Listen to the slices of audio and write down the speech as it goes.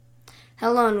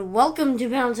Hello and welcome to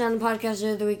Pound Sound, the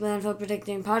podcast of the weekly NFL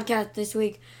predicting podcast. This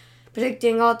week,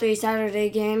 predicting all three Saturday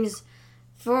games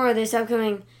for this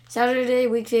upcoming Saturday,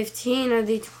 week 15 of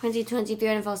the 2023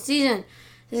 NFL season.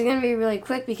 This is going to be really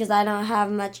quick because I don't have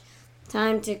much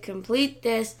time to complete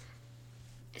this.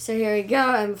 So here we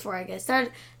go. And before I get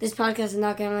started, this podcast is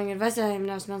not gambling advice. I am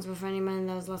not responsible for any money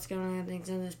that was lost gambling things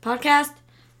in this podcast.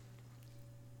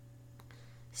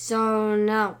 So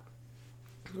now,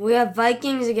 we have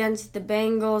Vikings against the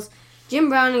Bengals. Jim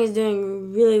Browning is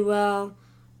doing really well.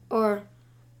 Or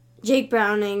Jake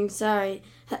Browning, sorry.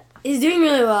 He's doing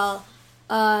really well.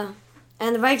 And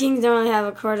the Vikings don't really have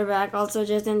a quarterback. Also,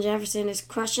 Justin Jefferson is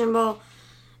questionable.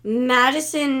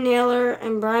 Madison Naylor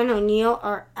and Brian O'Neill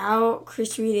are out.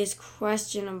 Chris Reed is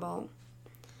questionable.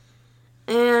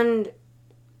 And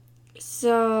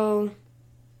so,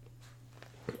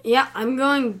 yeah, I'm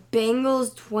going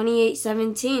Bengals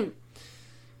 28-17.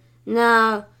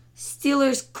 Now,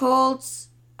 Steelers-Colts,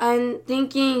 I'm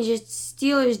thinking just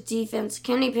Steelers defense.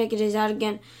 Kenny Pickett is out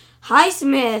again.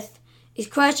 Highsmith is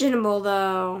questionable,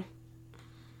 though.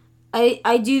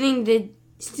 I do think the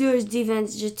Steelers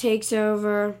defense just takes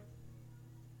over.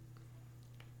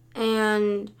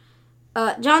 And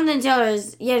Jonathan Taylor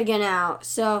is yet again out.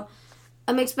 So,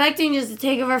 I'm expecting just a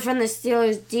takeover from the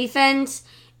Steelers defense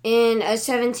in a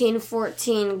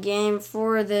 17-14 game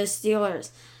for the Steelers.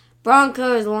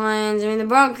 Broncos, Lions. I mean, the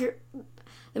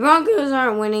Broncos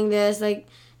aren't winning this. Like,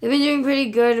 they've been doing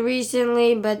pretty good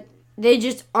recently, but they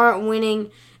just aren't winning,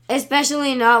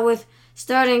 especially not with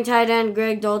starting tight end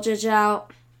Greg Dulcich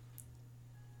out.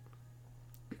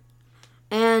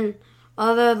 And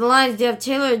although the Lions do have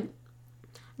Taylor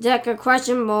Decker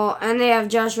questionable and they have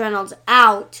Josh Reynolds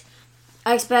out,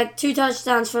 I expect 2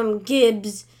 touchdowns from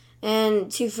Gibbs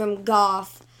and 2 from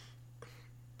Goff.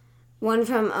 1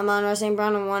 from Amon-Ra St.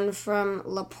 Brown and 1 from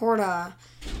Laporta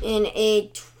in a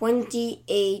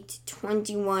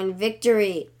 28-21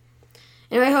 victory.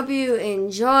 Anyway, I hope you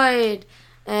enjoyed,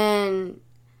 and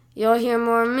you'll hear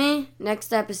more of me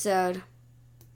next episode.